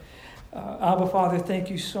Abba, Father, thank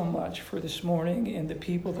you so much for this morning and the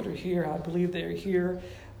people that are here. I believe they are here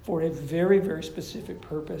for a very, very specific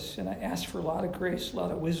purpose. And I ask for a lot of grace, a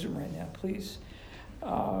lot of wisdom right now, please.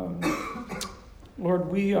 Lord,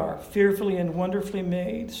 we are fearfully and wonderfully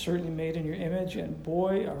made, certainly made in your image, and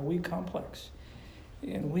boy, are we complex.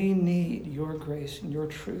 And we need your grace and your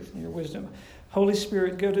truth and your wisdom. Holy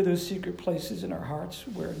Spirit, go to those secret places in our hearts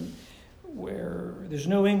where there's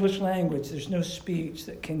no English language, there's no speech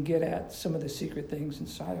that can get at some of the secret things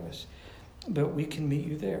inside of us. But we can meet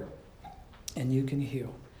you there, and you can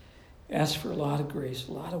heal. Ask for a lot of grace,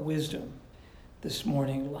 a lot of wisdom this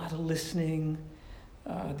morning, a lot of listening,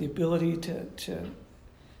 the ability to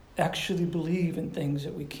actually believe in things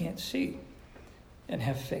that we can't see and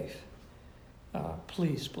have faith.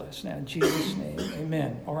 Please bless now in Jesus' name.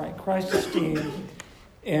 Amen. All right, Christ esteemed.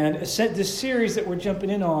 And this series that we're jumping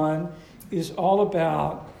in on is all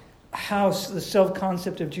about how the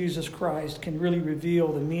self-concept of Jesus Christ can really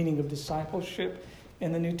reveal the meaning of discipleship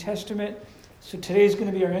in the New Testament. So today's going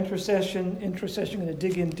to be our intercession. Intercession, going to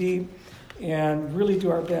dig in deep and really do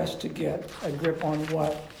our best to get a grip on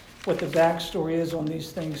what the backstory is on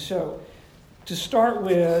these things. So to start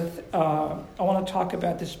with, I want to talk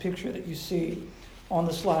about this picture that you see on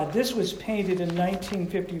the slide. This was painted in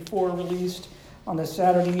 1954, released on the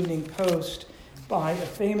Saturday Evening Post by a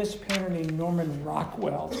famous painter named Norman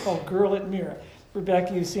Rockwell. It's called Girl at Mirror.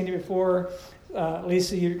 Rebecca, you've seen it before.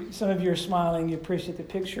 Lisa, some of you are smiling. You appreciate the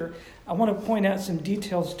picture. I want to point out some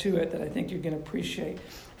details to it that I think you're going to appreciate.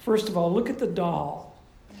 First of all, look at the doll.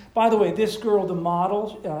 By the way, this girl, the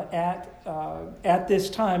model at this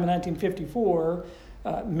time in 1954,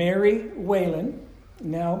 Mary Whalen,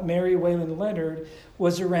 now Mary Whalen Leonard,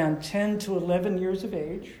 was around 10 to 11 years of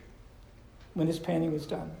age when this painting was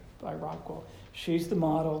done by Rockwell. She's the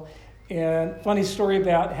model. And funny story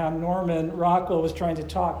about how Norman Rockwell was trying to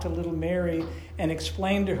talk to little Mary and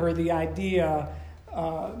explain to her the idea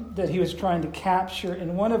that he was trying to capture,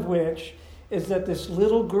 and one of which is that this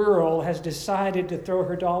little girl has decided to throw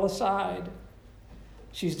her doll aside.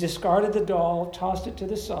 She's discarded the doll, tossed it to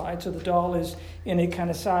the side, so the doll is in a kind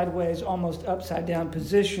of sideways, almost upside down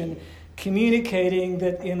position, communicating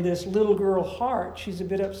that in this little girl heart, she's a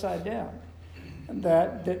bit upside down.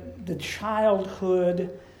 That the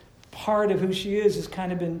childhood part of who she is has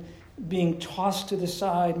kind of been being tossed to the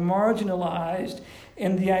side, marginalized,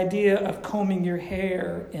 and the idea of combing your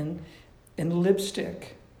hair and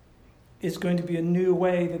lipstick is going to be a new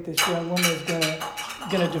way that this young woman is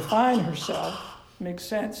going to define herself. Makes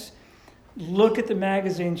sense? Look at the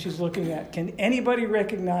magazine she's looking at. Can anybody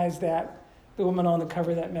recognize that? The woman on the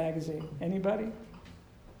cover of that magazine. Anybody?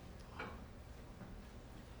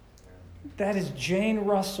 That is Jane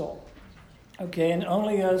Russell. Okay, and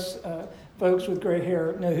only us folks with gray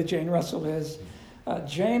hair know who Jane Russell is.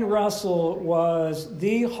 Jane Russell was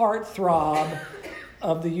the heartthrob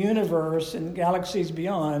of the universe and galaxies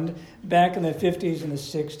beyond back in the 50s and the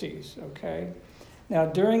 60s, okay? Now,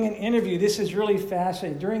 during an interview, this is really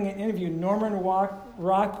fascinating. During an interview, Norman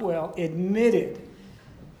Rockwell admitted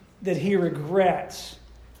that he regrets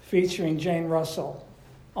featuring Jane Russell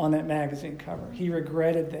on that magazine cover. He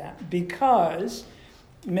regretted that because,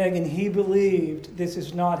 Megan, he believed this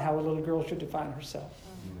is not how a little girl should define herself.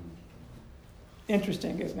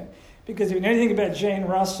 Interesting, isn't it? Because if you know anything about Jane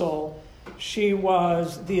Russell, she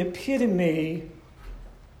was the epitome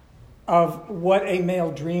of what a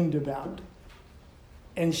male dreamed about.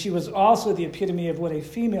 And she was also the epitome of what a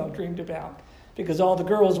female dreamed about. Because all the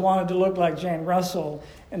girls wanted to look like Jane Russell,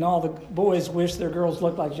 and all the boys wished their girls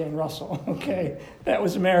looked like Jane Russell, okay? That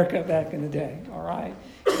was America back in the day, all right?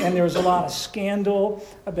 And there was a lot of scandal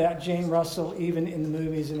about Jane Russell, even in the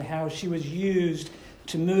movies, and how she was used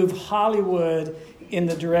to move Hollywood in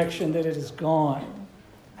the direction that it has gone.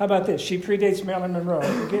 How about this? She predates Marilyn Monroe.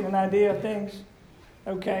 You're getting an idea of things?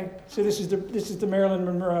 Okay, so this is the Marilyn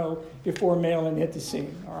Monroe before Marilyn hit the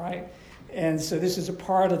scene, all right? And so this is a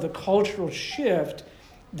part of the cultural shift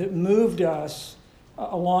that moved us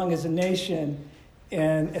along as a nation,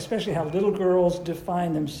 and especially how little girls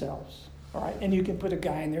define themselves, all right? And you can put a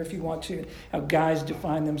guy in there if you want to, how guys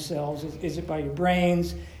define themselves. Is it by your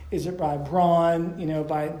brains? Is it by brawn?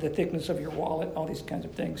 By the thickness of your wallet? All these kinds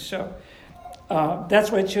of things. So that's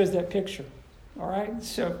why I chose that picture. All right,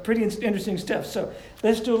 so pretty interesting stuff. So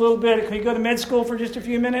let's do a little bit. Can we go to med school for just a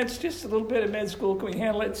few minutes? Just a little bit of med school. Can we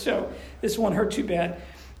handle it? So this won't hurt too bad.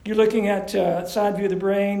 You're looking at side view of the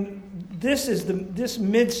brain. This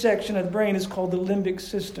midsection of the brain is called the limbic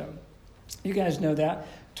system. You guys know that.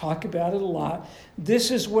 Talk about it a lot. This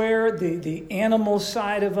is where the animal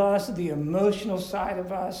side of us, the emotional side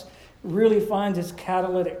of us, really finds its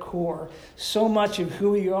catalytic core. So much of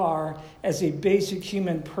who we are as a basic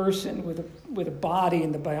human person with a body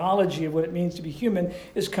and the biology of what it means to be human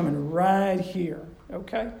is coming right here,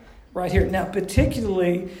 okay? Right here. Now,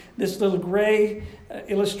 particularly this little gray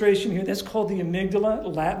illustration here, that's called the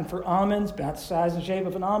amygdala, Latin for almonds, about the size and shape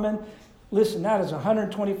of an almond. Listen, that is a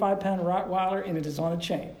 125-pound Rottweiler, and it is on a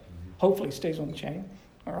chain. Hopefully it stays on the chain,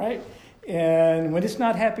 all right? And when it's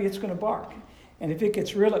not happy, it's going to bark. And if it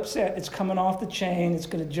gets real upset, it's coming off the chain, it's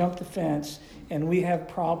going to jump the fence, and we have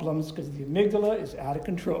problems because the amygdala is out of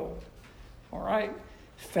control. All right?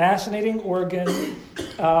 Fascinating organ.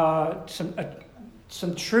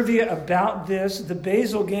 Some trivia about this. The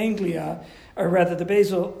basal ganglia, or rather the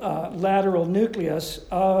basal lateral nucleus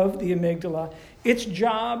of the amygdala, its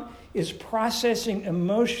job is processing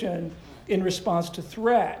emotion in response to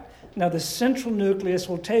threat. Now, the central nucleus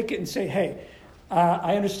will take it and say, hey,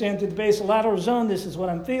 I understand through the basolateral zone, this is what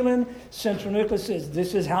I'm feeling. Central nucleus says,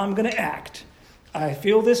 this is how I'm going to act. I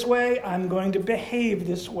feel this way, I'm going to behave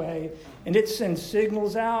this way. And it sends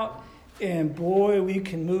signals out, and boy, we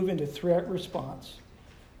can move into threat response.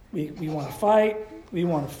 We want to fight, we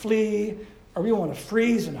want to flee, or we want to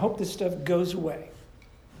freeze and hope this stuff goes away.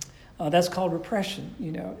 That's called repression,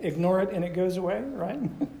 Ignore it and it goes away, right?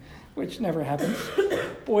 Which never happens.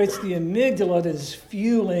 Boy, it's the amygdala that is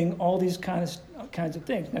fueling all these kinds of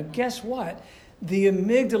things. Now, guess what? The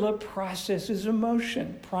amygdala processes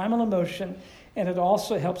emotion, primal emotion, and it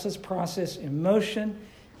also helps us process emotion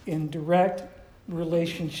in direct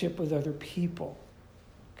relationship with other people.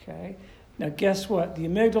 Okay? Now, guess what? The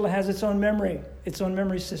amygdala has its own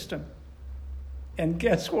memory system. And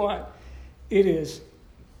guess what? It is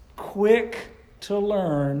quick to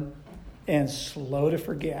learn and slow to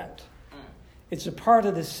forget. It's a part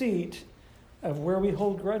of the seat of where we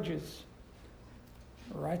hold grudges.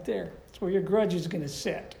 Right there. It's where your grudge is going to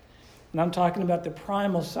sit. And I'm talking about the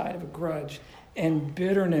primal side of a grudge and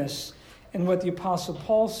bitterness. And what the Apostle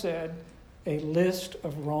Paul said, a list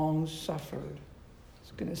of wrongs suffered.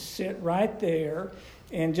 It's going to sit right there.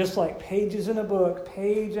 And just like pages in a book,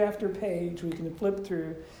 page after page, we can flip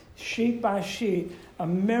through, sheet by sheet, a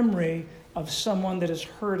memory of someone that has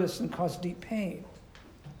hurt us and caused deep pain.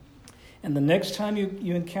 And the next time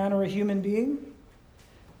you encounter a human being,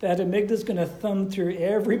 that amygdala is going to thumb through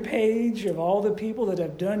every page of all the people that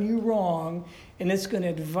have done you wrong, and it's going to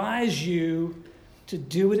advise you to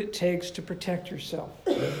do what it takes to protect yourself.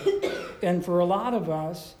 And for a lot of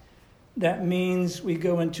us, that means we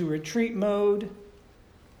go into retreat mode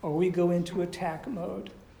or we go into attack mode.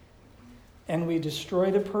 And we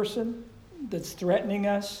destroy the person that's threatening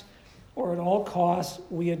us, or at all costs,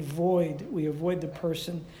 we avoid the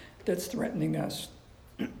person that's threatening us.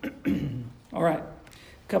 All right.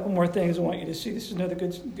 A couple more things I want you to see. This is another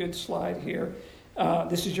good slide here.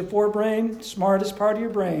 This is your forebrain, smartest part of your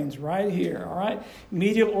brains, right here. All right.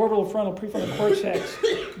 Medial, orbital, frontal, prefrontal cortex.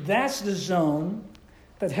 That's the zone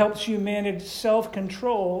that helps you manage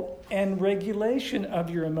self-control and regulation of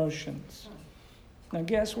your emotions. Now,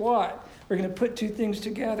 guess what? We're going to put two things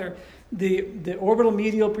together. The orbital,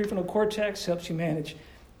 medial, prefrontal cortex helps you manage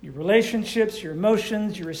your relationships, your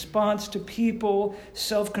emotions, your response to people,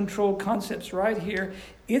 self-control concepts right here.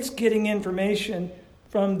 It's getting information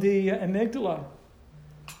from the amygdala.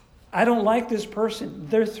 I don't like this person.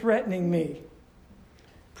 They're threatening me.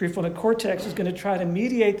 Prefrontal cortex is going to try to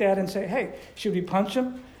mediate that and say, hey, should we punch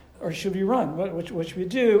him or should we run? What should we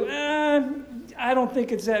do? I don't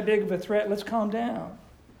think it's that big of a threat. Let's calm down.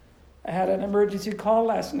 I had an emergency call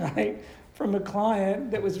last night from a client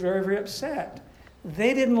that was very, very upset.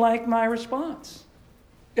 They didn't like my response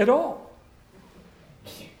at all.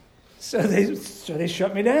 So they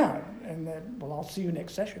shut me down. And then, well, I'll see you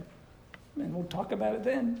next session. And we'll talk about it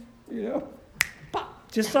then,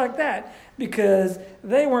 Pop, just like that. Because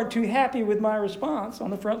they weren't too happy with my response on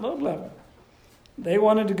the front lobe level. They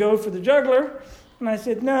wanted to go for the jugular. And I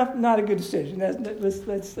said, no, not a good decision.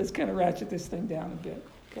 Let's kind of ratchet this thing down a bit,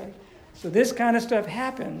 okay? So this kind of stuff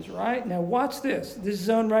happens, right? Now watch this. This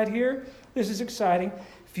zone right here, this is exciting.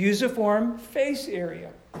 Fusiform face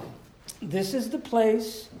area. This is the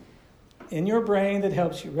place in your brain that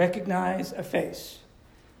helps you recognize a face.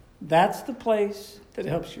 That's the place that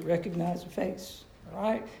helps you recognize a face, all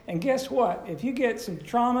right? And guess what? If you get some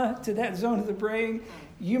trauma to that zone of the brain,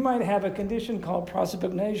 you might have a condition called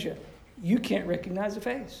prosopagnosia. You can't recognize a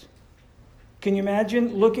face. Can you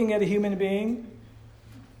imagine looking at a human being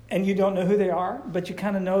and you don't know who they are, but you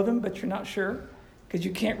kind of know them, but you're not sure because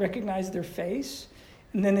you can't recognize their face?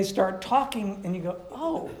 And then they start talking and you go,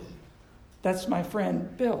 oh, that's my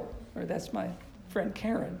friend Bill, or that's my friend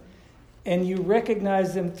Karen. And you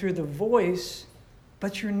recognize them through the voice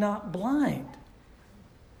but you're not blind.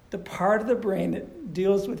 The part of the brain that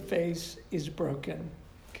deals with face is broken,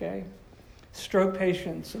 okay? Stroke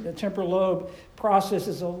patients and the temporal lobe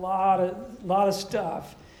processes a lot of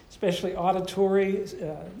stuff, especially auditory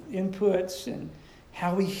inputs and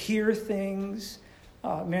how we hear things,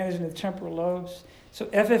 managing the temporal lobes. So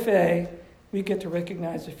FFA, we get to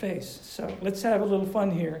recognize the face. So let's have a little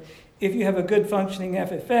fun here. If you have a good functioning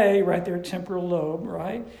FFA, right there, temporal lobe,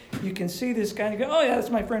 right? You can see this guy and you go, oh yeah, that's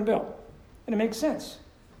my friend Bill. And it makes sense,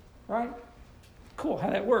 right? Cool, how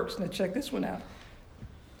that works. Now check this one out.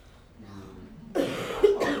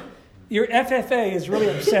 Your FFA is really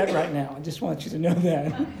upset right now. I just want you to know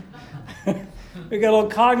that. We got a little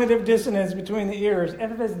cognitive dissonance between the ears.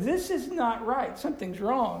 FFA says, this is not right. Something's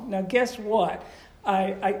wrong. Now guess what?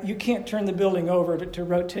 You can't turn the building over to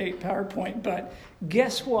rotate PowerPoint, but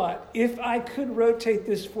guess what? If I could rotate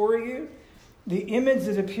this for you, the image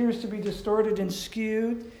that appears to be distorted and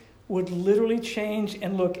skewed would literally change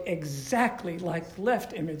and look exactly like the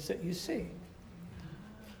left image that you see.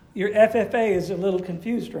 Your FFA is a little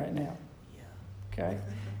confused right now. Okay?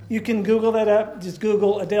 You can Google that up. Just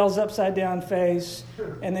Google Adele's upside down face,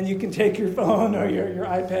 and then you can take your phone or your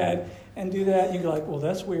iPad and do that. You go like, well,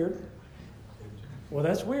 that's weird. Well,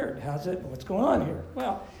 that's weird. What's going on here?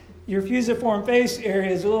 Well, your fusiform face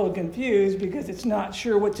area is a little confused because it's not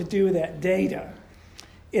sure what to do with that data.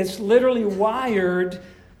 It's literally wired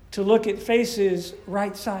to look at faces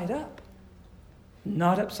right side up,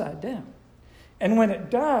 not upside down. And when it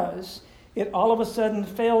does, it all of a sudden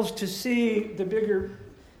fails to see the bigger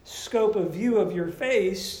scope of view of your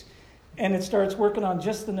face, and it starts working on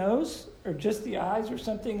just the nose or just the eyes or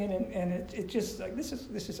something, and it just like, this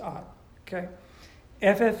is odd, okay?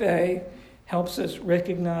 FFA helps us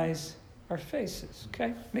recognize our faces,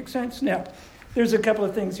 okay? Makes sense? Now, there's a couple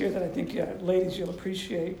of things here that I think, ladies, you'll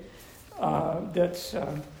appreciate that's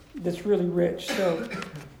really rich. So,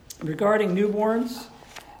 regarding newborns,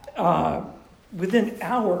 within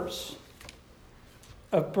hours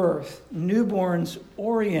of birth, newborns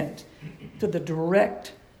orient to the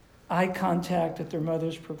direct eye contact that their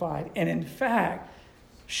mothers provide. And in fact,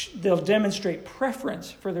 they'll demonstrate preference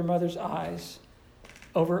for their mother's eyes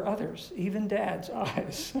over others, even dad's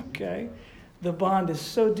eyes, okay? The bond is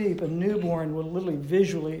so deep, a newborn will literally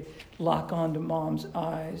visually lock onto mom's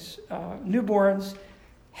eyes. Newborns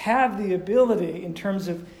have the ability, in terms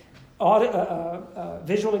of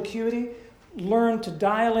visual acuity, learn to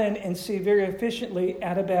dial in and see very efficiently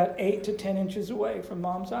at about 8 to 10 inches away from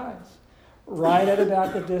mom's eyes, right at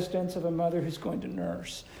about the distance of a mother who's going to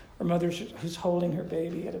nurse, or mother who's holding her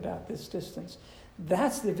baby at about this distance.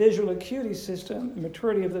 That's the visual acuity system,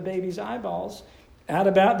 maturity of the baby's eyeballs at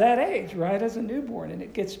about that age, right as a newborn. And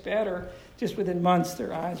it gets better just within months.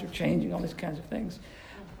 Their eyes are changing, all these kinds of things.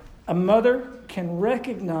 A mother can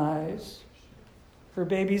recognize her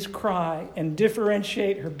baby's cry and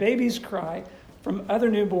differentiate her baby's cry from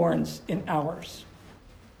other newborns in hours.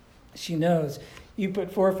 She knows. You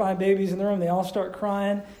put 4 or 5 babies in the room, they all start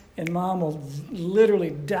crying, and mom will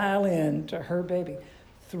literally dial in to her baby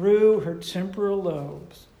through her temporal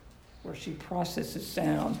lobes, where she processes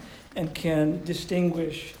sound and can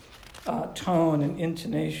distinguish tone and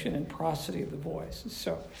intonation and prosody of the voice.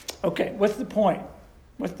 So, okay, what's the point?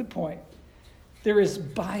 What's the point? There is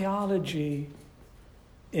biology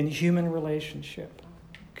in human relationship.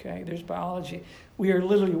 Okay, there's biology. We are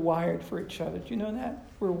literally wired for each other. Do you know that?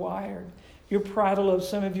 We're wired. You're parietal lobe,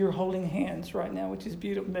 some of you are holding hands right now, which is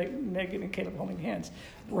beautiful. Megan and Caleb holding hands.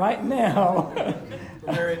 Right now.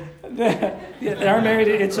 We're married. Yeah, they are married.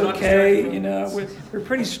 It's okay. You know, we're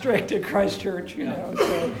pretty strict at Christ Church, you know.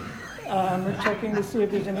 So we're checking to see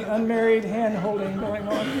if there's any unmarried hand holding going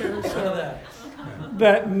on here. So.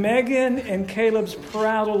 But Megan and Caleb's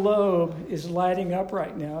parietal lobe is lighting up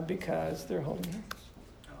right now because they're holding hands.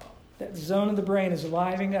 That zone of the brain is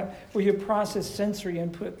lighting up where you process sensory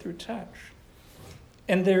input through touch.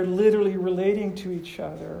 And they're literally relating to each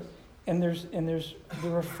other, and they're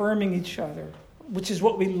affirming each other, which is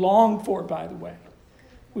what we long for, by the way.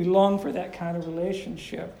 We long for that kind of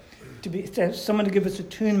relationship, to have someone to give us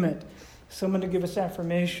attunement, someone to give us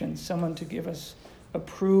affirmation, someone to give us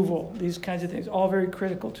approval, these kinds of things, all very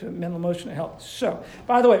critical to mental emotional health. So,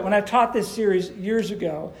 by the way, when I taught this series years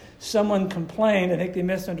ago, someone complained, I think they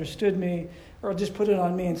misunderstood me, or just put it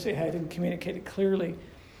on me and say, hey, I didn't communicate it clearly,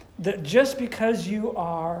 that just because you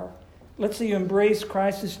are, let's say you embrace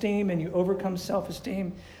Christ's esteem and you overcome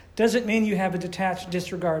self-esteem, doesn't mean you have a detached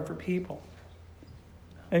disregard for people.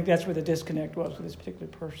 I think that's where the disconnect was with this particular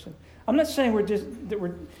person. I'm not saying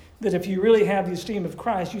that if you really have the esteem of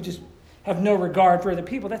Christ, you just have no regard for other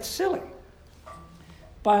people. That's silly.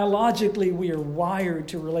 Biologically, we are wired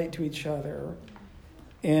to relate to each other.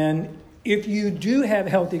 And if you do have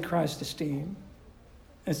healthy Christ esteem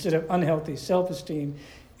instead of unhealthy self-esteem,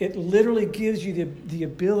 it literally gives you the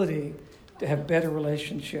ability to have better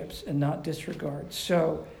relationships and not disregard.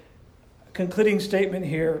 So, concluding statement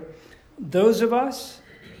here, those of us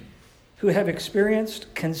who have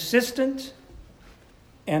experienced consistent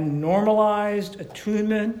and normalized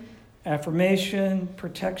attunement, affirmation,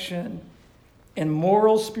 protection, and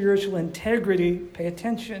moral spiritual integrity, pay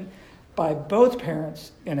attention, by both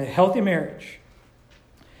parents in a healthy marriage,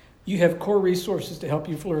 you have core resources to help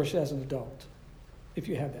you flourish as an adult, if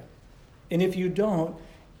you have that. And if you don't,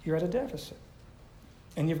 you're at a deficit.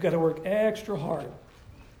 And you've got to work extra hard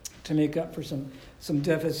to make up for some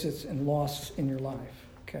deficits and loss in your life,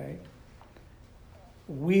 okay?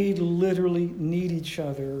 We literally need each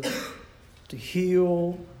other to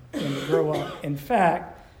heal and to grow up. In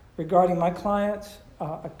fact, regarding my clients,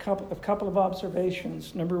 a couple of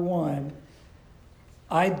observations. Number one,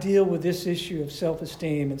 I deal with this issue of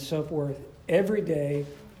self-esteem and self-worth every day,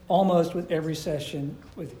 almost with every session,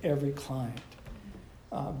 with every client.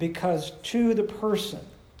 Because to the person,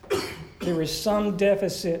 there is some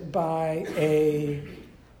deficit by a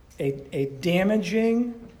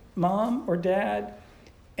damaging mom or dad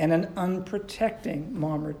and an unprotecting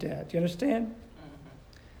mom or dad. Do you understand?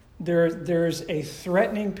 There's a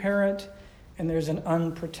threatening parent and there's an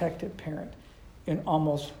unprotected parent. In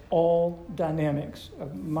almost all dynamics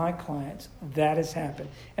of my clients, that has happened.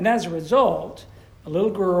 And as a result, a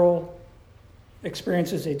little girl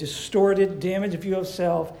experiences a distorted, damaged view of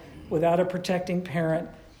self without a protecting parent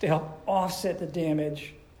to help offset the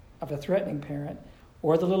damage of a threatening parent.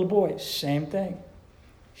 Or the little boy, same thing.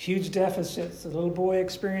 Huge deficits. The little boy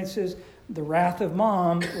experiences the wrath of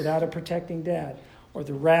mom without a protecting dad, or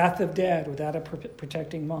the wrath of dad without a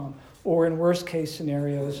protecting mom, or in worst case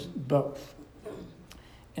scenarios, both.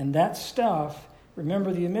 And that stuff,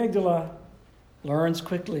 remember, the amygdala learns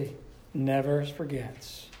quickly, never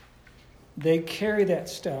forgets. They carry that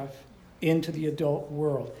stuff into the adult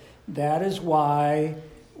world. That is why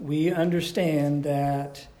we understand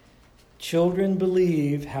that children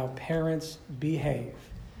believe how parents behave.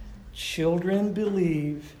 Children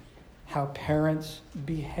believe how parents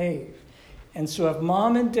behave. And so if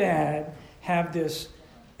mom and dad have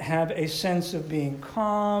a sense of being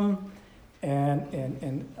calm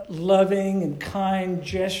and loving and kind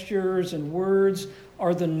gestures and words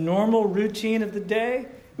are the normal routine of the day,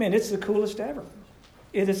 man, it's the coolest ever.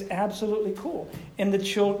 It is absolutely cool. And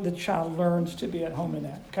the child learns to be at home in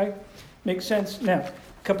that, okay? Makes sense? Now,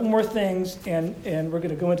 a couple more things, and we're going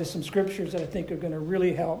to go into some scriptures that I think are going to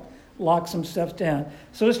really help lock some stuff down.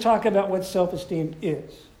 So let's talk about what self-esteem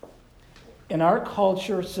is. In our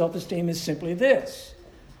culture, self-esteem is simply this.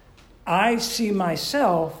 I see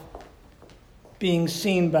myself being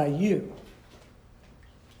seen by you.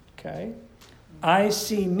 Okay? I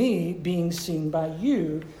see me being seen by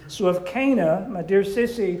you. So if Kana, my dear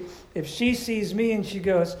sissy, if she sees me and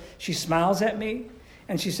she smiles at me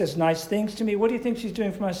and she says nice things to me, what do you think she's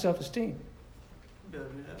doing for my self-esteem?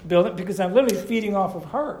 Build it, because I'm literally feeding off of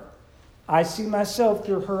her. I see myself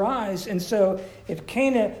through her eyes. And so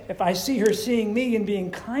if I see her seeing me and being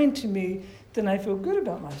kind to me, then I feel good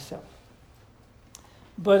about myself.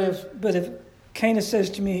 But if Kana says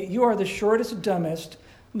to me, you are the shortest, dumbest,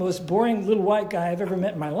 most boring little white guy I've ever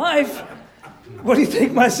met in my life, what do you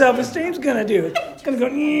think my self-esteem's going to do? It's going to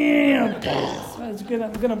go, yeah, it's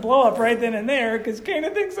going to blow up right then and there because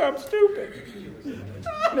Kana thinks I'm stupid.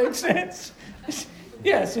 Makes sense?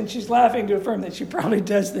 Yes, and she's laughing to affirm that she probably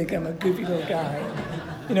does think I'm a goofy little guy.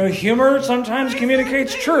 You know, humor sometimes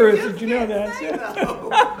communicates truth. Did you know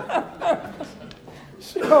that?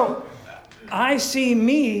 So, I see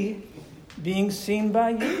me being seen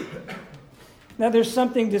by you. Now, there's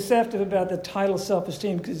something deceptive about the title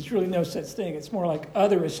self-esteem because it's really no such thing. It's more like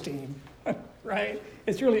other esteem, right?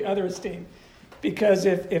 It's really other esteem. Because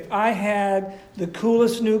if I had the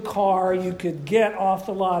coolest new car you could get off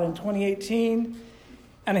the lot in 2018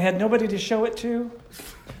 and I had nobody to show it to,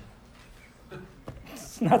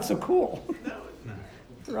 it's not so cool,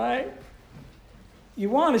 right? You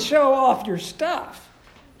want to show off your stuff.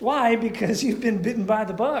 Why? Because you've been bitten by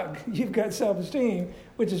the bug. You've got self-esteem,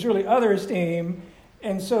 which is really other esteem.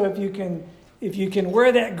 And so if you can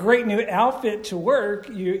wear that great new outfit to work,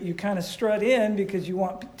 you kind of strut in because you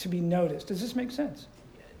want to be noticed. Does this make sense?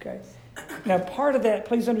 Okay. Now, part of that,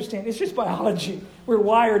 please understand, it's just biology. We're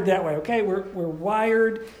wired that way, okay? We're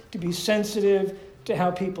wired to be sensitive to how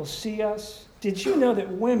people see us. Did you know that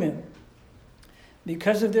women,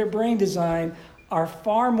 because of their brain design, are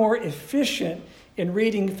far more efficient in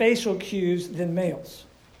reading facial cues than males?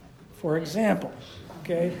 For example,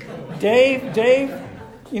 okay, Dave,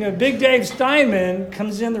 Big Dave Steinman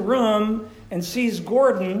comes in the room and sees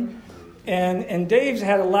Gordon, and Dave's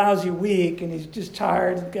had a lousy week, and he's just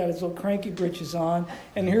tired, he's got his little cranky britches on,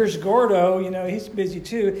 and here's Gordo, he's busy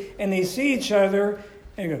too, and they see each other,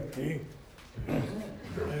 and they go, hey,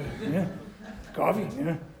 yeah, coffee,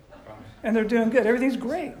 yeah. And they're doing good. Everything's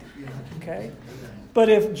great, okay? But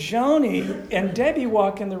if Joni and Debbie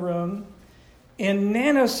walk in the room, in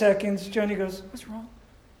nanoseconds, Joni goes, what's wrong?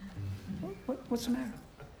 What's the matter?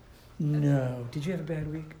 No. Did you have a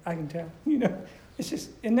bad week? I can tell. It's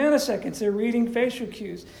just in nanoseconds, they're reading facial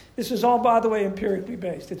cues. This is all, by the way, empirically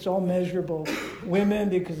based. It's all measurable. Women,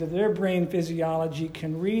 because of their brain physiology,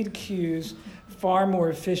 can read cues far more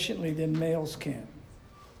efficiently than males can.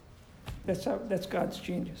 That's God's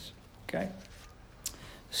genius. Okay?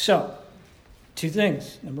 So, two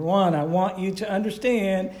things. Number one, I want you to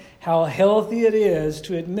understand how healthy it is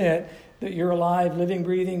to admit that you're a live, living,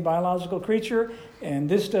 breathing, biological creature, and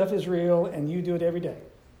this stuff is real, and you do it every day.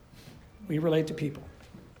 We relate to people.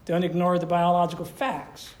 Don't ignore the biological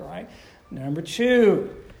facts, right? Number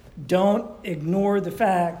two, don't ignore the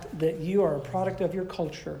fact that you are a product of your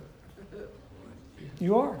culture.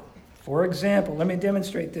 You are. For example, let me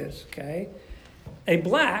demonstrate this, okay? A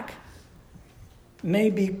black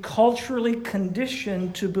may be culturally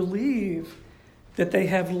conditioned to believe that they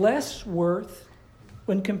have less worth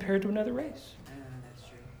when compared to another race. That's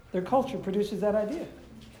true. Their culture produces that idea.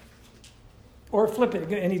 Or flip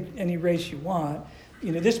it, any race you want.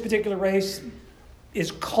 This particular race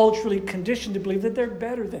is culturally conditioned to believe that they're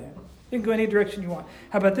better than. You can go any direction you want.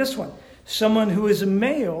 How about this one? Someone who is a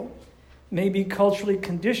male may be culturally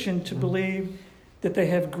conditioned to believe that they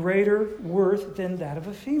have greater worth than that of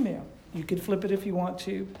a female. You could flip it if you want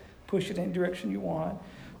to, push it any direction you want.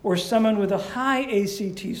 Or someone with a high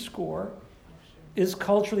ACT score is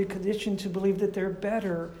culturally conditioned to believe that they're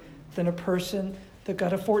better than a person that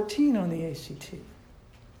got a 14 on the ACT.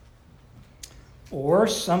 Or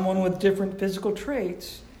someone with different physical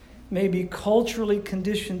traits may be culturally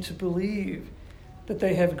conditioned to believe that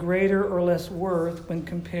they have greater or less worth when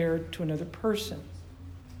compared to another person.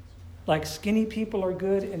 Like skinny people are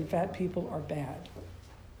good and fat people are bad.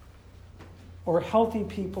 Or healthy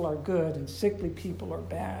people are good and sickly people are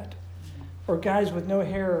bad. Or guys with no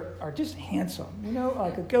hair are just handsome,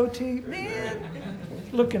 like a goatee, man,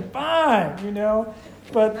 looking fine,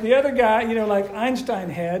 But the other guy, like Einstein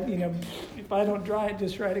had, if I don't dry it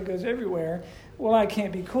just right, it goes everywhere. Well, I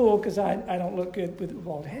can't be cool because I don't look good with a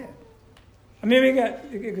bald head. I mean,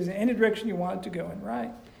 it goes in any direction you want it to go in,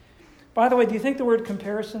 right? By the way, do you think the word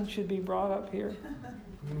comparison should be brought up here?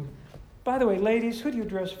 By the way, ladies, who do you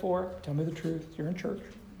dress for? Tell me the truth. You're in church.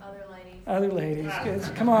 Other ladies.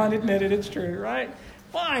 Come on, admit it. It's true, right?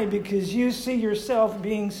 Why? Because you see yourself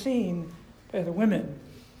being seen by the women,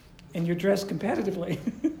 and you're dressed competitively.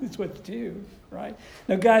 That's what you do, right?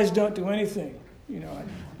 Now, guys don't do anything.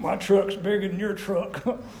 My truck's bigger than your truck.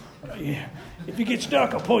 Yeah. If you get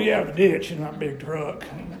stuck, I'll pull you out of the ditch in my big truck.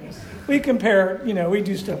 We compare, we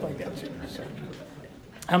do stuff like that too. So,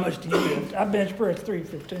 how much do you lift? I bench press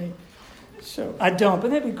 315. So I don't, but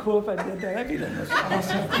that'd be cool if I did that. That'd be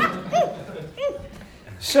awesome.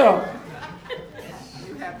 So,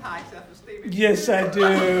 you have high self-esteem. Yes, I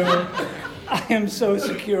do. I am so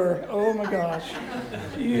secure. Oh my gosh,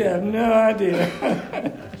 you have no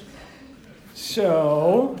idea.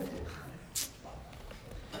 So,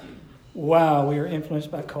 wow, we are influenced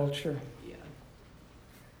by culture.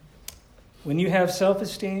 When you have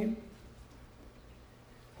self-esteem,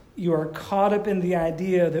 you are caught up in the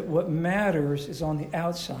idea that what matters is on the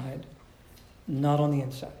outside, not on the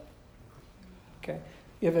inside. Okay?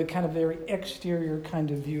 You have a kind of very exterior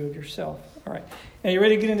kind of view of yourself. All right. Now, you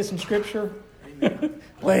ready to get into some scripture?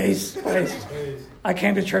 Please. I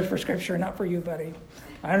came to church for scripture, not for you, buddy.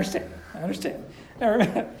 I understand.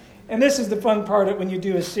 And this is the fun part of when you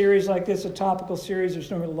do a series like this, a topical series.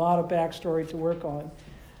 There's normally a lot of backstory to work on.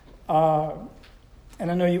 And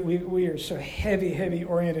I know we are so heavy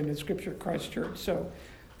oriented in Scripture at Christ Church. So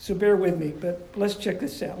bear with me. But let's check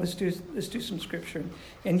this out. Let's do some Scripture,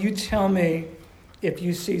 and you tell me if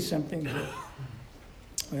you see something here.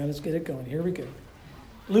 Well, let's get it going. Here we go.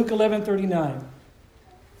 Luke 11:39.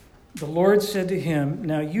 The Lord said to him,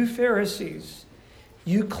 "Now you Pharisees,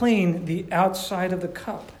 you clean the outside of the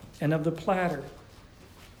cup and of the platter,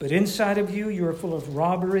 but inside of you are full of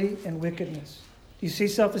robbery and wickedness." Do you see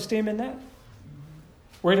self-esteem in that?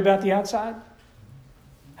 Worried about the outside?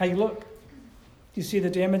 How you look? Do you see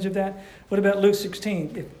the damage of that? What about Luke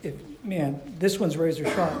 16? Man, this one's razor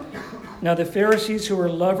sharp. Now the Pharisees who were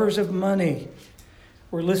lovers of money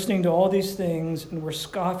were listening to all these things and were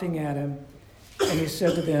scoffing at him. And he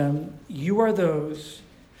said to them, "You are those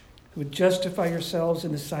who would justify yourselves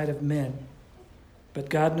in the sight of men, but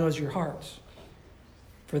God knows your hearts.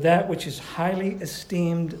 For that which is highly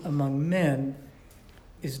esteemed among men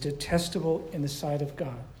is detestable in the sight of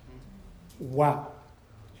God." Wow.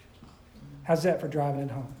 How's that for driving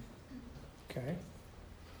it home? Okay.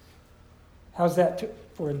 How's that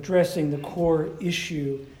for addressing the core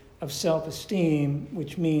issue of self-esteem,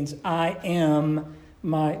 which means I am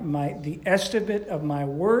the estimate of my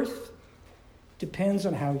worth depends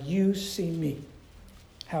on how you see me.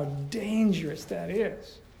 How dangerous that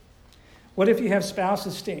is. What if you have spouse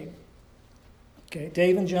esteem? Okay,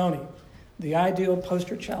 Dave and Joni, the ideal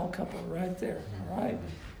poster child couple right there, all right?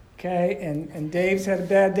 Okay, and Dave's had a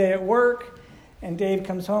bad day at work, and Dave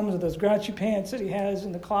comes home with those grouchy pants that he has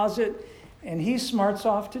in the closet, and he smarts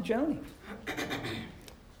off to Joni.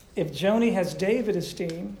 If Joni has David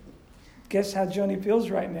esteem, guess how Joni feels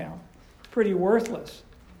right now? Pretty worthless,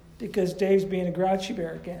 because Dave's being a grouchy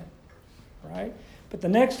bear again, right? But the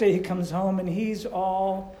next day he comes home and he's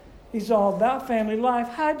all about family life.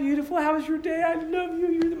 "Hi, beautiful. How was your day? I love you.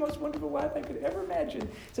 You're the most wonderful wife I could ever imagine."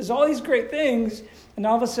 Says all these great things, and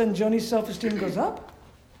all of a sudden Joni's self-esteem goes up.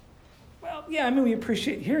 Well, yeah, I mean, we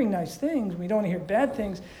appreciate hearing nice things. We don't want to hear bad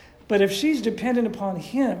things. But if she's dependent upon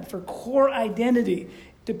him for core identity,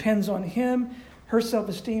 depends on him, her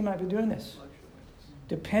self-esteem might be doing this.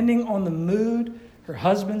 Depending on the mood her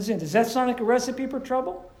husband's in. Does that sound like a recipe for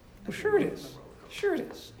trouble? Well, sure it is. Sure it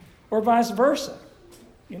is. Or vice versa.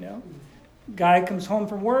 You know, guy comes home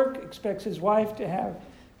from work, expects his wife to have,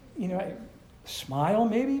 a smile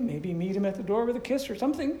maybe meet him at the door with a kiss or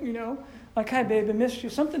something, like, "Hi, babe, I missed you,"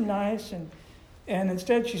 something nice. And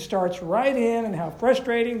instead she starts right in and how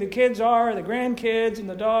frustrating the kids are, the grandkids and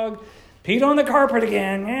the dog, peed on the carpet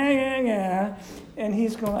again, yeah. And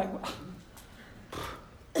he's going like,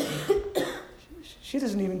 she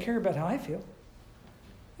doesn't even care about how I feel.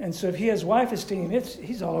 And so if he has wife esteem,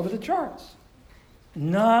 he's all over the charts.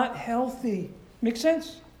 Not healthy. Makes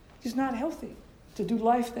sense? He's not healthy to do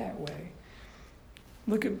life that way.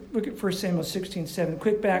 Look at 1 Samuel 16:7.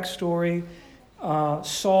 Quick backstory.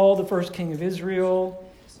 Saul, the first king of Israel,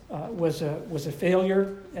 was a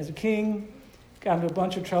failure as a king. Got into a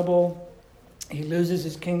bunch of trouble. He loses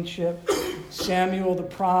his kingship. Samuel, the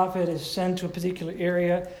prophet, is sent to a particular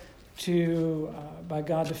area by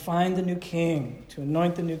God to find the new king, to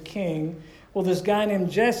anoint the new king. Well, this guy named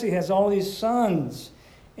Jesse has all these sons,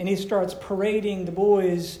 and he starts parading the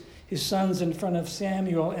boys, his sons, in front of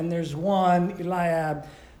Samuel, and there's one, Eliab,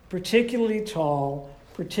 particularly tall,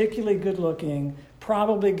 particularly good-looking,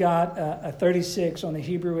 probably got a 36 on the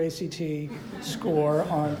Hebrew ACT score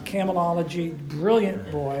on Camelology.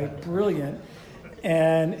 Brilliant boy, brilliant.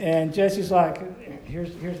 And Jesse's like,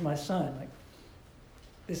 here's my son. Like,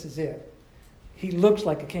 this is it. He looks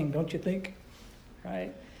like a king, don't you think?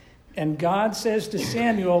 Right? And God says to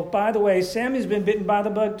Samuel, by the way, Samuel's been bitten by the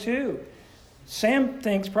bug too. Sam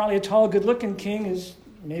thinks probably a tall, good-looking king is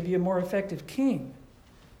maybe a more effective king.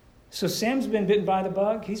 So Sam's been bitten by the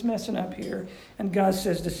bug. He's messing up here. And God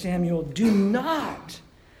says to Samuel, do not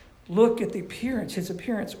look at his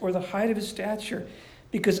appearance, or the height of his stature,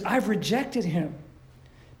 because I've rejected him.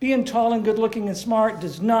 Being tall and good-looking and smart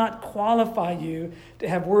does not qualify you to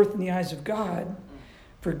have worth in the eyes of God.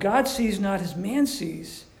 For God sees not as man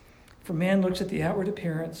sees. For man looks at the outward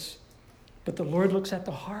appearance, but the Lord looks at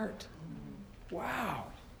the heart. Wow.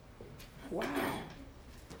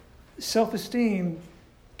 Self-esteem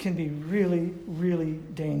can be really, really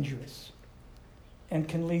dangerous and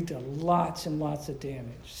can lead to lots and lots of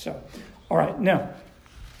damage. So, all right, now,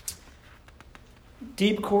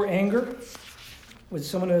 deep core anger, when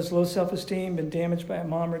someone who has low self-esteem, been damaged by a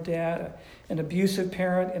mom or dad, an abusive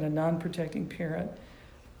parent, and a non-protecting parent,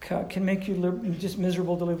 can make you just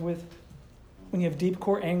miserable to live with. When you have deep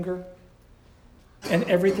core anger, and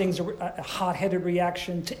everything's a hot-headed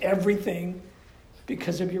reaction to everything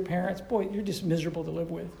because of your parents, boy, you're just miserable to live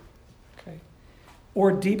with. Okay?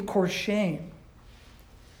 Or deep core shame.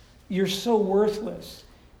 You're so worthless.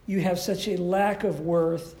 You have such a lack of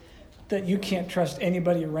worth that you can't trust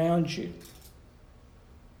anybody around you.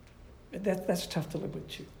 That's tough to live with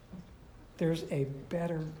too. There's a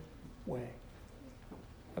better way.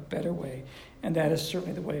 A better way. And that is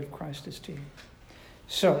certainly the way of Christ's esteem.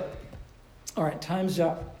 So, all right, time's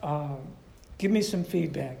up. Give me some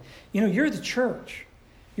feedback. You're the church.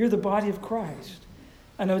 You're the body of Christ.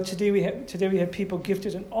 I know today we have people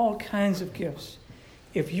gifted in all kinds of gifts.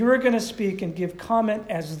 If you're going to speak and give comment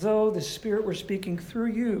as though the Spirit were speaking through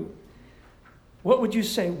you, what would you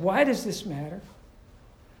say? Why does this matter?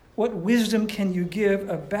 What wisdom can you give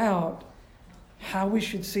about how we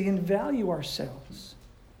should see and value ourselves?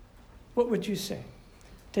 What would you say?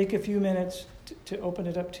 Take a few minutes to open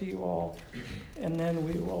it up to you all, and then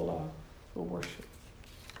we'll worship.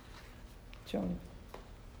 Joni.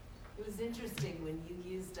 It was interesting when you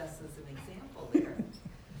used us as an example there.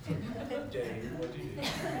 Dave, what do you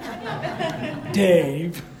do?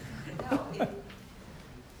 Dave. No,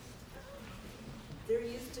 there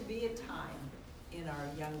used to be a time in our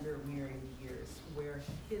younger married years where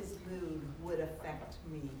his mood would affect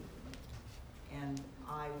me, and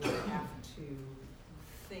I would have to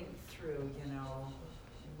think through,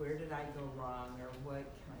 where did I go wrong, or what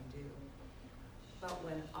can I do? But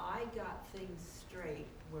when I got things straight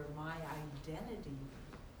where my identity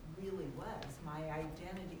really was, my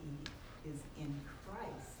identity is in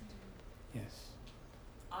Christ. Yes.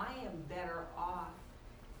 I am better off,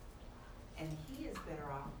 and he is better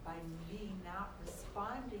off by me not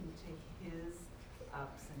responding to his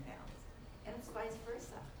ups and downs. And it's vice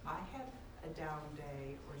versa. I have a down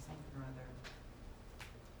day or something or other.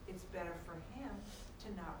 It's better for him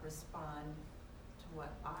to not respond to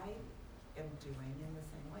what I am doing in the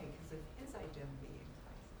same way because of his identity in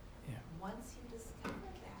Christ. Yeah. Once you discover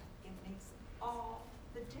that, it makes all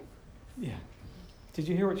the difference. Yeah. Did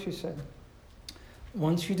you hear what she said?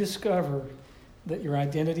 Once you discover that your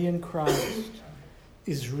identity in Christ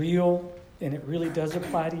is real and it really does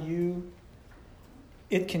apply to you,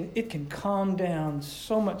 it can calm down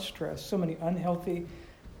so much stress, so many unhealthy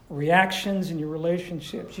reactions in your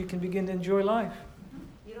relationships. You can begin to enjoy life.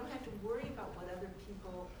 You don't have to worry about what other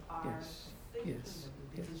people are Yes. thinking Yes. of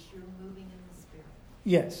you because you're moving in the Spirit.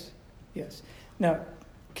 Yes. Yes. Now,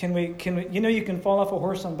 can we, you can fall off a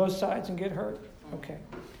horse on both sides and get hurt. Okay.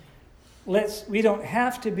 We don't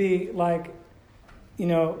have to be like,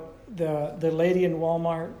 the lady in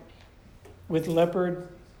Walmart with leopard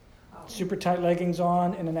super tight leggings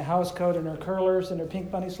on and in a house coat and her curlers and her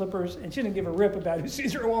pink bunny slippers, and she didn't give a rip about who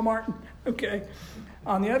sees her at Walmart. Okay.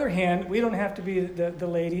 On the other hand, we don't have to be the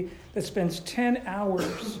lady that spends 10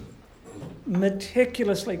 hours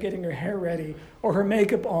meticulously getting her hair ready or her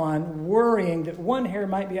makeup on, worrying that one hair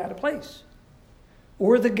might be out of place.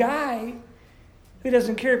 Or the guy who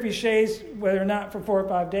doesn't care if he shaves, whether or not, for 4 or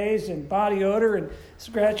 5 days, and body odor and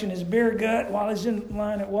scratching his beer gut while he's in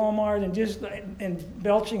line at Walmart and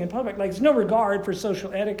belching in public. Like, there's no regard for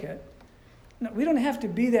social etiquette. No, we don't have to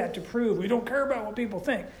be that to prove we don't care about what people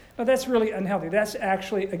think. No, that's really unhealthy. That's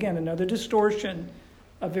actually, again, another distortion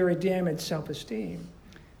of very damaged self-esteem.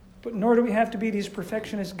 But nor do we have to be these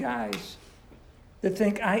perfectionist guys that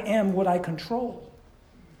think I am what I control.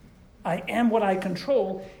 I am what I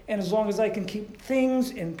control, and as long as I can keep things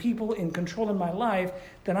and people in control in my life,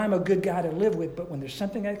 then I'm a good guy to live with. But when there's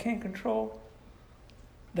something I can't control,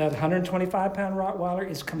 that 125-pound Rottweiler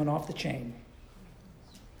is coming off the chain.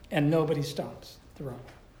 And nobody stops the ride.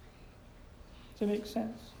 Does that make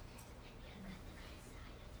sense?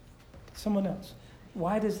 Someone else.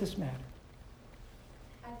 Why does this matter?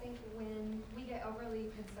 I think when we get overly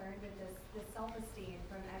concerned with this self-esteem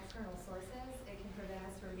from external sources, it can prevent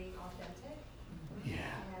us from being authentic. Yeah.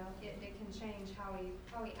 It can change how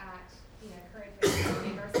we act, courageously to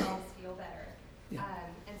make ourselves feel better. Yeah.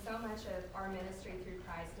 And so much of our ministry through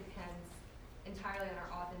Christ depends entirely on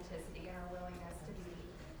our authenticity and our willingness to be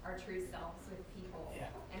our true selves with people. Yeah.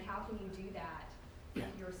 And how can you do that Yeah.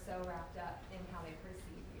 if you're so wrapped up in how they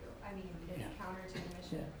perceive you? I mean, it's Yeah. counter to the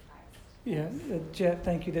mission Yeah. of Christ. Yeah, Jet,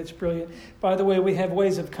 thank you. That's brilliant. By the way, we have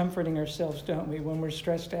ways of comforting ourselves, don't we, when we're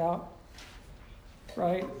stressed out?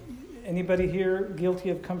 Right? Anybody here guilty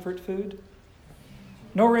of comfort food?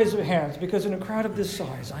 No raise of hands, because in a crowd of this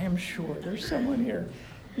size, I am sure there's someone here.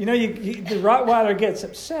 The Rottweiler gets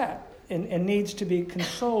upset and needs to be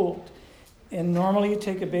consoled. And normally you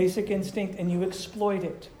take a basic instinct and you exploit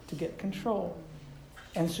it to get control.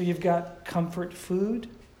 And so you've got comfort food.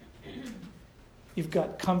 You've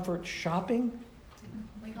got comfort shopping.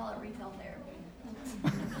 We call it retail therapy.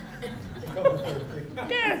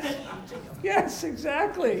 Yes,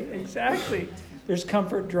 exactly. There's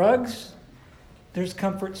comfort drugs. There's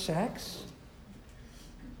comfort sex.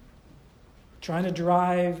 Trying to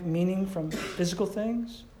derive meaning from physical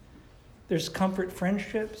things. There's comfort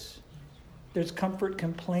friendships. There's comfort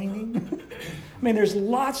complaining. I mean, there's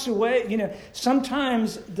lots of ways.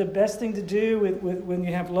 Sometimes the best thing to do with when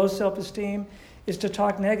you have low self-esteem is to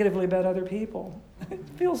talk negatively about other people. It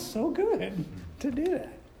feels so good to do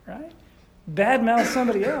that, right? Badmouth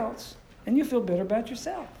somebody else, and you feel better about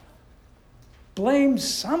yourself. Blame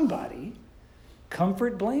somebody,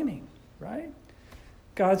 comfort blaming, right?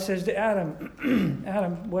 God says to Adam,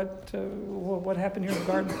 Adam, what happened here in the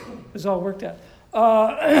garden? It was all worked out.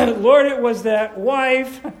 Lord, it was that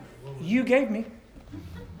wife you gave me.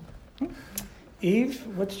 Eve,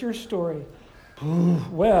 what's your story?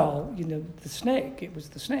 Well, the snake. It was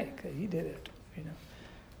the snake. He did it.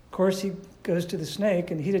 Of course, he goes to the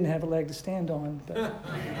snake, and he didn't have a leg to stand on. But,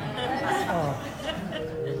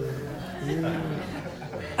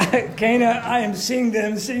 Cana, I am seeing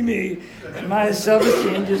them see me. My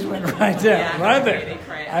self-esteem just went right down, right there.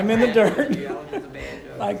 I'm in the dirt.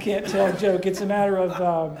 I can't tell a joke. It's a matter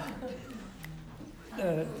of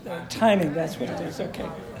timing. That's what it is. Okay,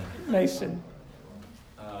 Mason.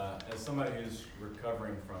 As somebody who's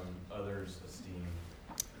recovering from others' esteem,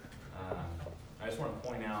 I just want to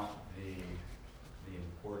point out the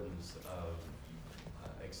importance of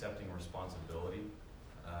accepting responsibility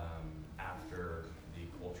after the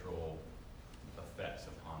cultural effects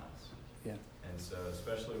upon us. Yeah. And so,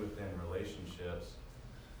 especially within relationships,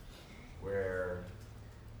 whether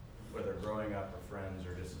growing up or friends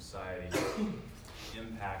or just society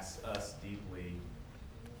impacts us deeply,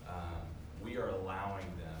 we are allowing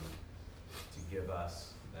them to give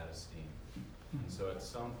us that esteem. And so at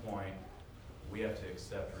some point, we have to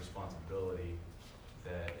accept responsibility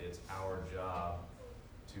that it's our job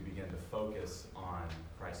to begin to focus on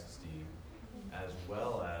Christ's esteem, as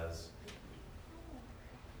well as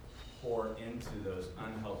pour into those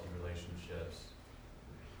unhealthy relationships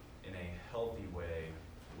in a healthy way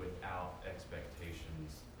without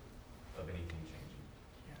expectations of anything changing.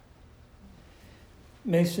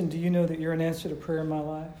 Mason, do you know that you're an answer to prayer in my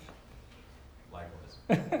life?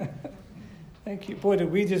 Likewise. Thank you. Boy,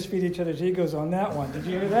 did we just feed each other's egos on that one. Did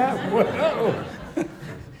you hear that? Whoa.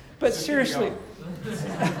 But seriously,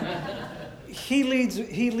 he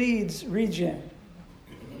leads Regen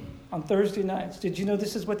on Thursday nights. Did you know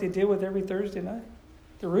this is what they deal with every Thursday night?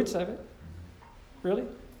 The roots of it. Really?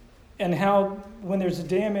 And how when there's a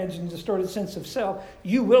damage and distorted sense of self,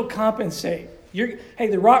 you will compensate. Hey,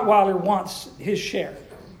 the Rottweiler wants his share,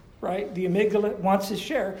 right? The amygdala wants his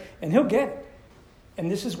share, and he'll get it. And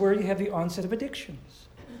this is where you have the onset of addictions.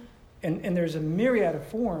 And there's a myriad of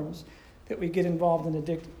forms that we get involved in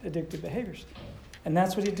addictive behaviors. And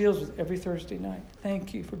that's what he deals with every Thursday night.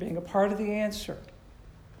 Thank you for being a part of the answer.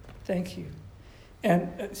 Thank you.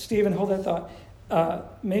 And Stephen, hold that thought.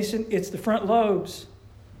 Mason, it's the front lobes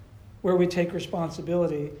where we take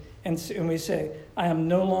responsibility and we say, I am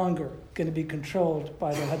no longer going to be controlled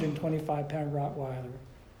by the 125-pound Rottweiler.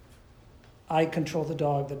 I control the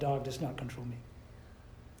dog does not control me.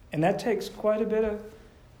 And that takes quite a bit of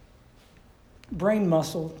brain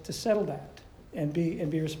muscle to settle that and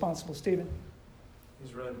be responsible. Stephen?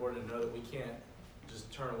 It's really important to know that we can't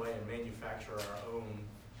just turn away and manufacture our own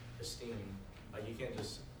esteem. Like you can't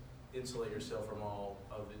just insulate yourself from all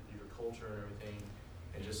of your culture and everything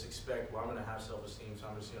and just expect, well, I'm going to have self-esteem, so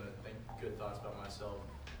I'm just going to think good thoughts about myself.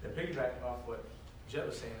 And piggyback off what Jet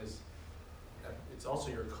was saying is it's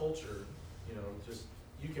also your culture, just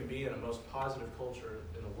you can be in a most positive culture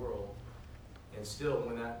in the world, and still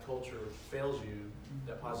when that culture fails you,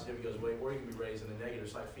 that positivity goes away, or you can be raised in the negative.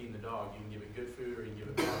 It's like feeding the dog. You can give it good food or you can give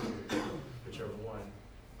it bad food, whichever one.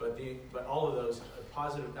 But all of those, a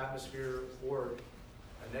positive atmosphere or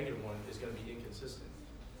a negative one, is going to be inconsistent.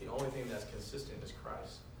 The only thing that's consistent is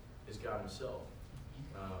Christ, is God himself.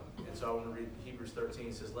 And so I want to read Hebrews 13.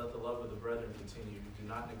 It says, let the love of the brethren continue. Do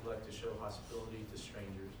not neglect to show hospitality to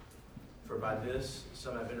strangers. For by this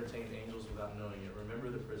some have entertained angels without knowing it. Remember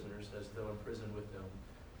the prisoners as though in prison with them,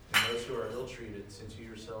 and those who are ill-treated, since you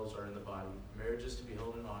yourselves are in the body. Marriage is to be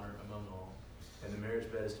held in honor among all, and the marriage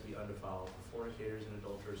bed is to be undefiled. For fornicators and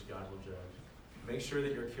adulterers God will judge. Make sure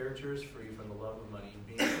that your character is free from the love of money,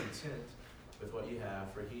 being content with what you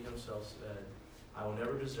have, for he himself said, I will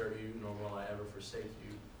never desert you, nor will I ever forsake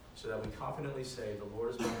you. So that we confidently say, the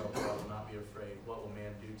Lord is my helper, I will not be afraid. What will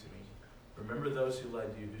man do to me? Remember those who led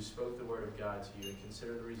you, who spoke the word of God to you, and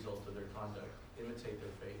consider the result of their conduct. Imitate their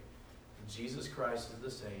faith. Jesus Christ is the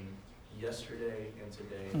same yesterday and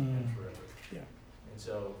today and forever. Yeah. And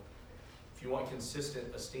so if you want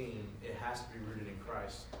consistent esteem, it has to be rooted in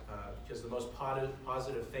Christ. Because the most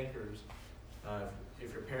positive thinkers,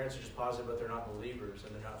 if your parents are just positive but they're not believers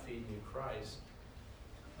and they're not feeding you Christ,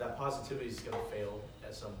 that positivity is going to fail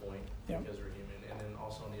at some point because we're human. And then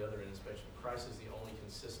also on the other end, especially, Christ is the only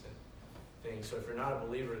consistent thing. So if you're not a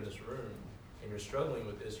believer in this room and you're struggling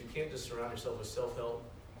with this, you can't just surround yourself with self-help,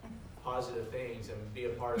 positive things and be a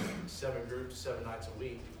part of 7 groups, 7 nights a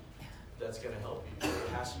week. That's going to help you. It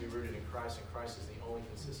has to be rooted in Christ, and Christ is the only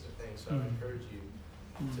consistent thing. So I would encourage you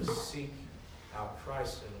to seek out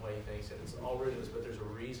Christ in the way he thinks. And it's all rooted in this, but there's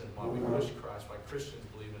a reason why we push Christ, why Christians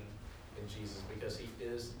believe in Jesus, because he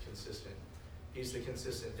is consistent. He's the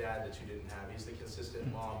consistent dad that you didn't have. He's the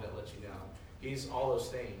consistent mom that let you down. He's all those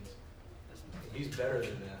things. He's better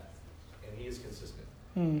than that, and he is consistent.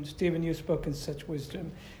 Stephen, you've spoken such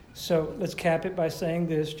wisdom. So let's cap it by saying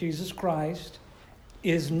this. Jesus Christ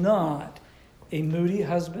is not a moody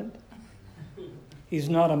husband. He's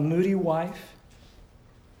not a moody wife.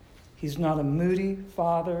 He's not a moody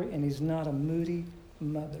father, and he's not a moody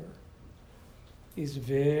mother. He's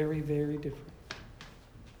very, very different.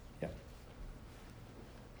 Yep.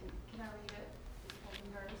 Can I read it? This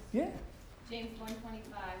whole verse? Yeah. James 1:25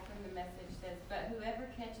 from the Message says, "But whoever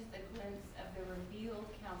catches a glimpse of the revealed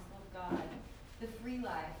counsel of God, the free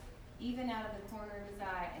life, even out of the corner of his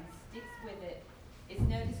eye, and sticks with it, is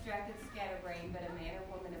no distracted scatterbrain, but a man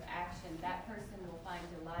or woman of action. That person will find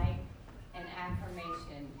delight and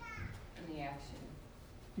affirmation in the action."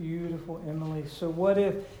 Beautiful, Emily. So what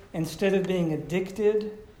if, instead of being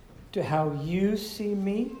addicted to how you see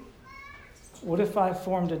me, what if I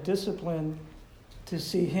formed a discipline to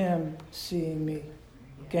see him seeing me?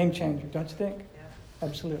 Game changer, don't you think? Yeah.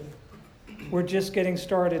 Absolutely. We're just getting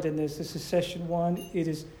started in this. This is session 1. It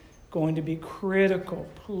is going to be critical.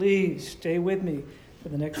 Please stay with me for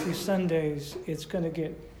the next few Sundays. It's going to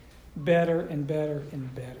get better and better and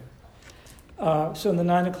better. So in the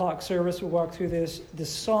 9 o'clock service, we'll walk through this. The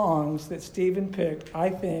songs that Stephen picked, I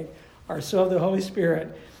think, are so of the Holy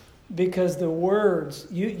Spirit, because the words,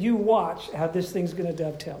 you watch how this thing's going to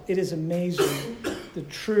dovetail. It is amazing, the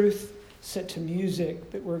truth set to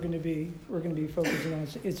music that we're going to be focusing on.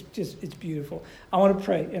 It's beautiful. I want to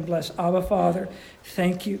pray and bless. Abba, Father,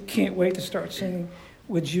 thank you. Can't wait to start singing.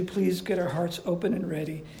 Would you please get our hearts open and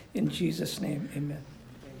ready? In Jesus' name, amen.